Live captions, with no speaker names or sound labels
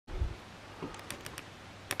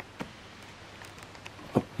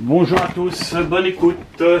Bonjour à tous, bonne écoute.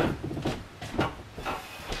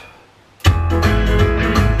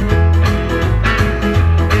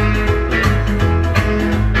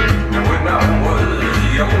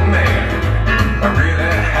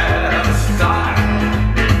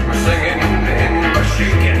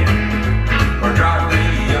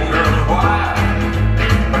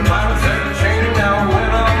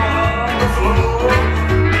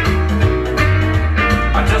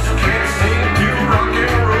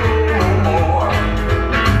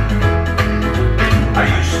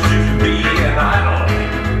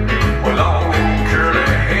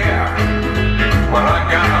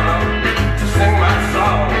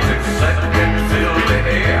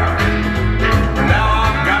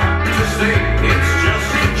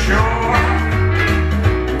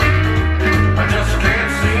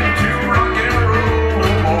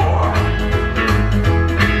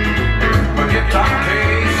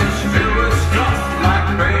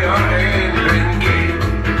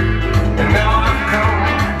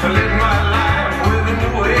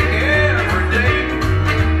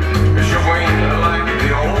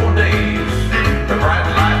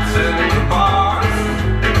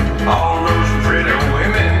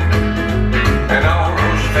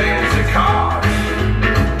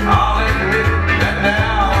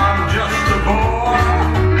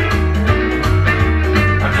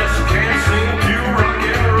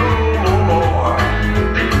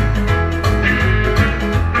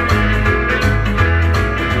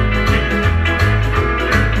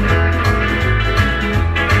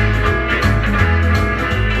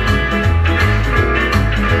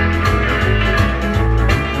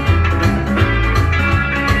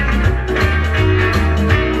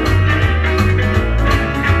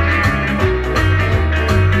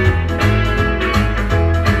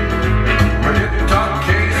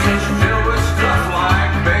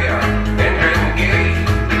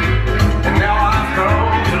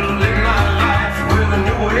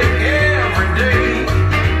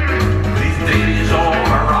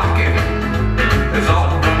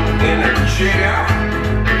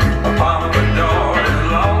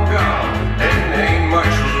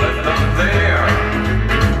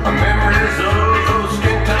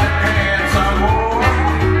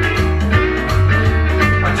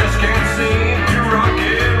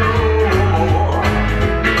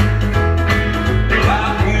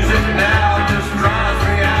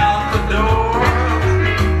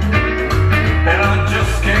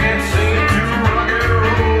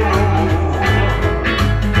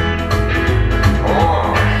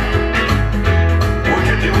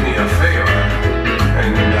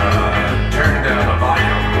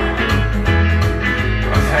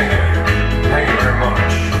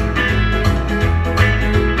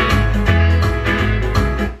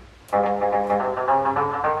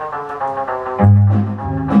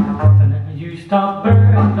 Stop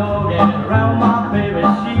bird dogging around my baby,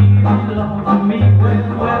 she belongs to me.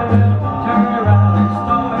 Well, turn around and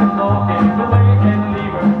start walking away and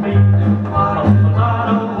leave her be. 'Cause I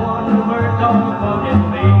don't want the bird dog bugging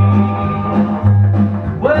me.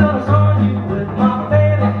 Well, I saw you with my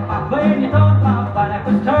baby when you thought my back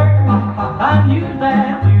was turned. I knew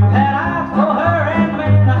that you had eyes for her, and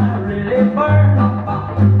man, I really burned.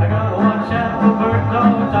 I gotta watch out for bird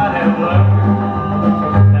dogs, I have learned.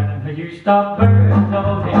 You stop bird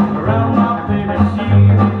dogging around my baby, she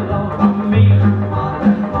belongs to me.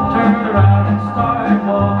 Turn around and start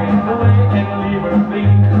walking away and leave her be.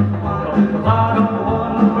 'Cause I don't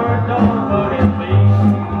want the bird dog bugging me.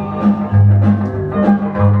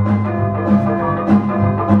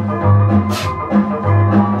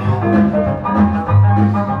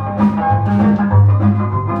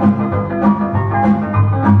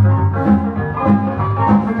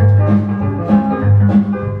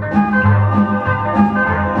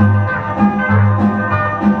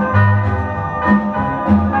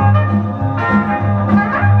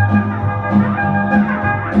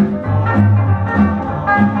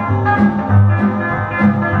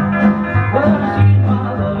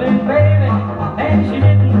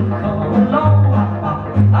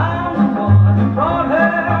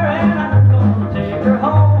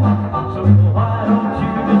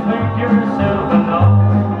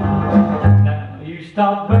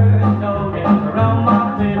 Stop bird dogging around my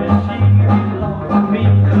baby, she belongs to me.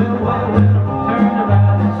 Well, turn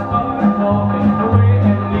around and start walking away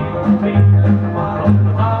and leave her be. 'Cause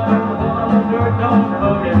I don't want the bird dog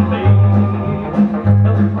bugging me.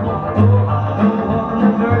 I don't want the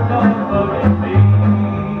bird dog bugging me.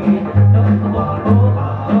 I don't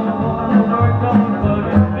want the bird dog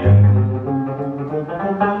bugging me.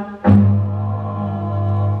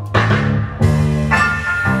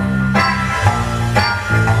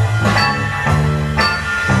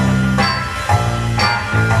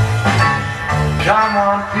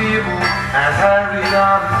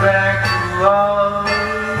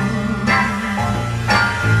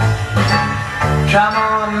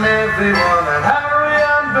 everyone and hurry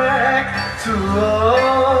on back to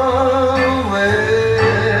old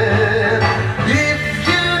well. If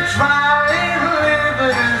you try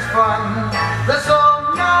living is fun, there's so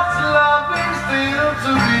much loving still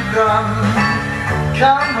to be done.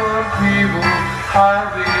 Come on people,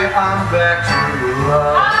 hurry on back to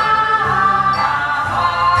love.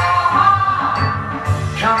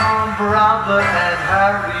 Come on brother and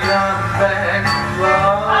hurry on back to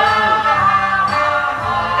love.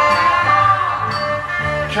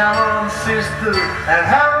 Come on sister and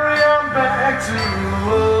hurry on back to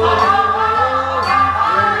love.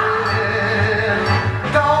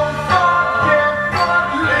 Don't forget what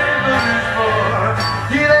living is for.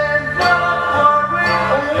 It ain't not what we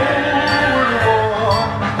war.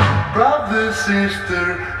 Brother, sister,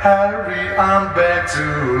 hurry on back to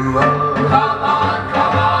love. Come on,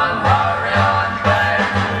 hurry on back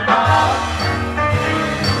to love.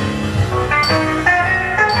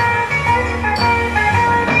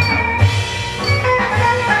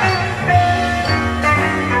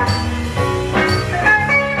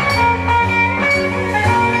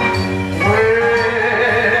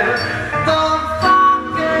 Well, don't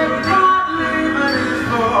forget what living is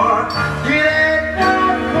for. It ain't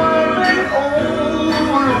not what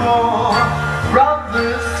we war.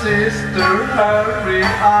 Brother, sister, hurry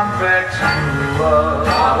on back to love.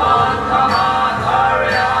 Come on,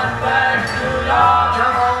 hurry on back to love.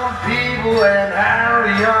 Come on, people, and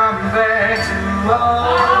hurry on back to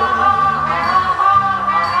love.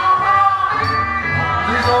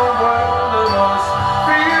 This old world of us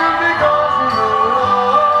feel because we know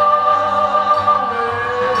love.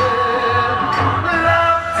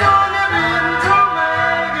 Love turned him into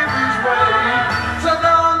make it this way. So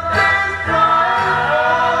don't destroy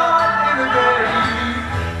what in the grave.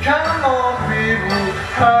 Come on, people,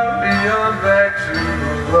 hurry on back to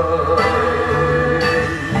love.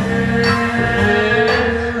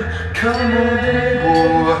 Come on,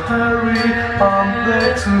 people, hurry on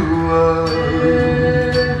back to love.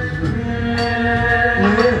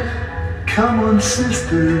 Well, come on,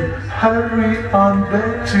 sister, hurry on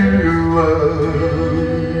back to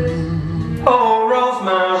love. Oh,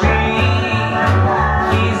 Rosemary,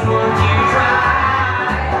 please won't you try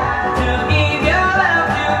to give your love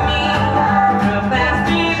to me to pass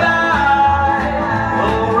me by?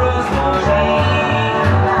 Oh, Rosemary,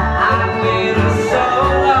 I've waited so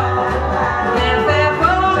long and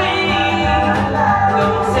faithfully.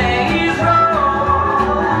 Don't say it's wrong.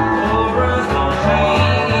 Oh, Rosemary,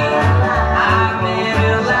 I've made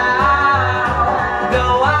it loud.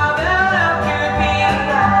 Though I've love could be,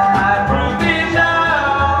 I prove it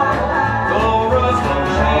now. Oh,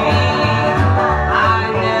 Rosemary, I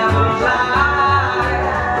never lie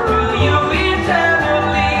to you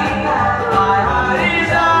eternally. My heart is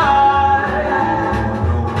high.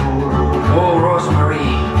 Oh,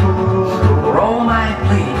 Rosemary, for all my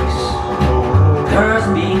pleas, there's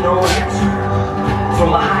been no answer from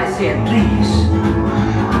my eyes yet, please.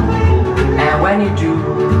 And when you do,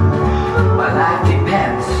 my life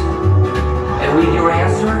depends. And with your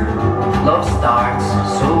answer, love starts,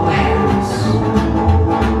 so ends.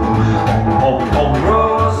 Oh,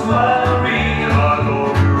 Rosemary,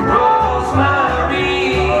 Rosemary,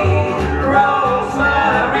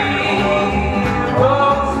 Rosemary,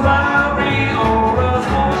 Rosemary, oh,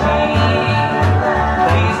 Rosemary,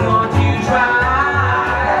 please won't you try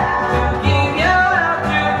to give your love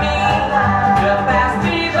to me to pass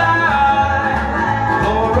me by?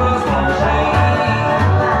 Oh, Rosemary,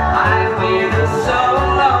 I've waited so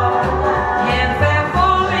long and faithfully.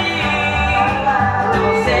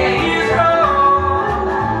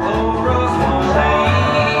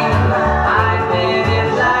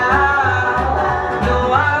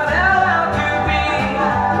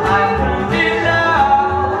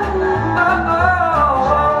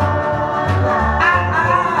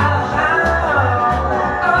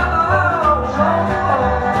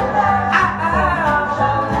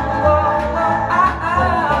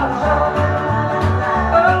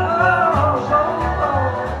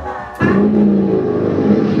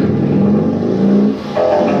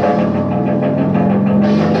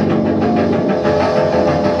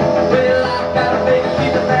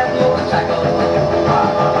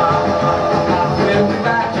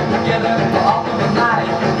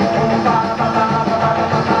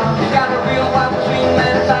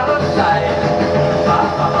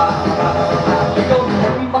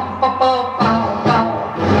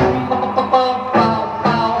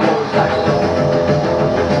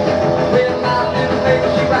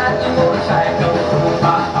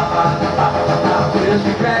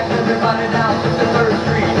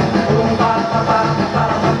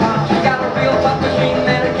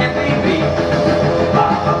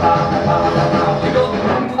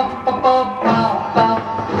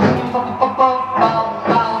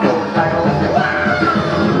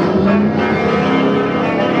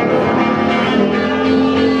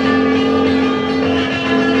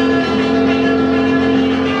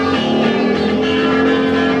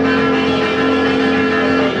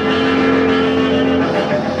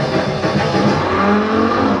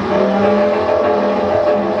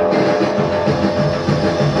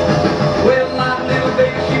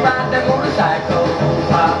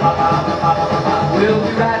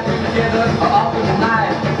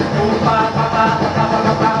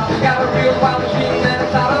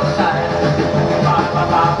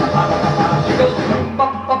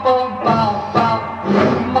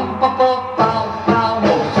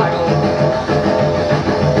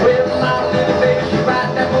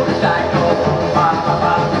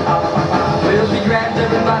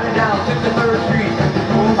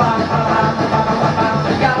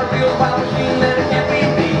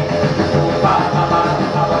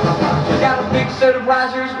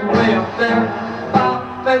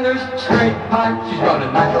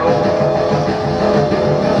 running mackerel.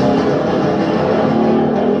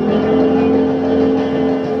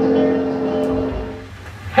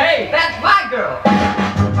 Hey, that's my girl.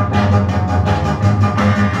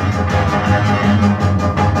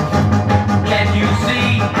 Can you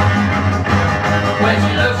see when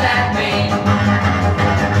she looks at me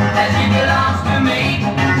that she belongs to me?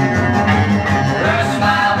 Her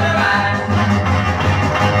smile, her eyes,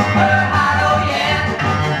 her heart, oh yeah.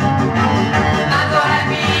 I'm so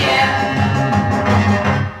happy, yeah.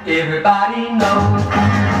 Everybody knows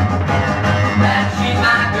that she's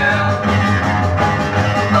my girl.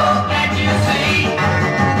 Oh, can't you see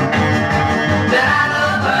that I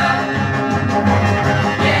love her?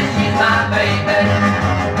 Yes, she's my baby.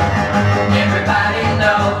 Everybody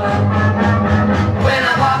knows. When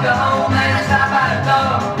I walk her home and I stop by the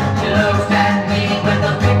door, she looks at me with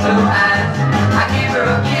those big blue eyes. I give her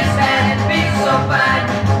a kiss and it feels so fine.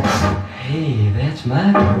 Hey, that's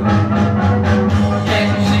my girl. Can't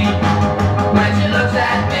you see when she looks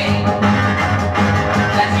at me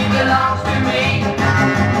that she belongs to me?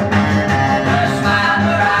 Her smile,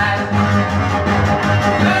 her eyes,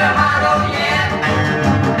 her heart, oh yeah.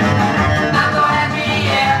 I'm so happy,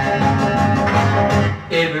 yeah.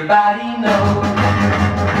 Everybody knows.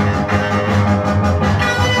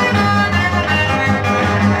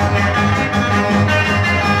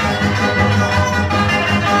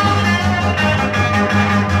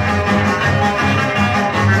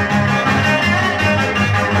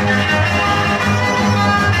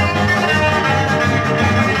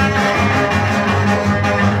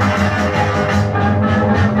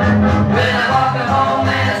 When I walk her home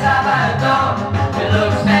and I stop by the door, she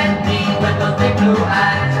looks at me with those big blue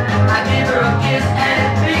eyes. I give her a kiss and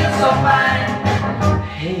it feels so fine.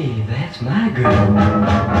 Hey, that's my girl.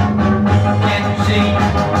 Can't you see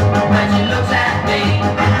when she looks at me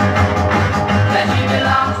that she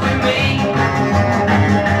belongs to me?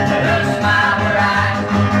 Her smile, her eyes,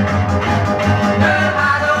 her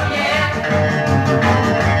heart, oh yeah.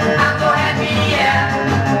 I'm so happy, yeah.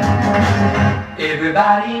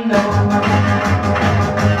 Everybody knows.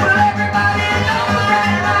 Well, everybody knows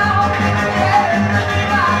right now. Yeah, she's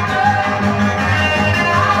my girl.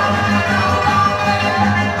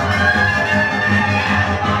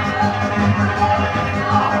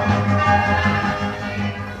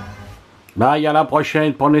 Bye, à la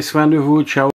prochaine. Prenez soin de vous. Ciao.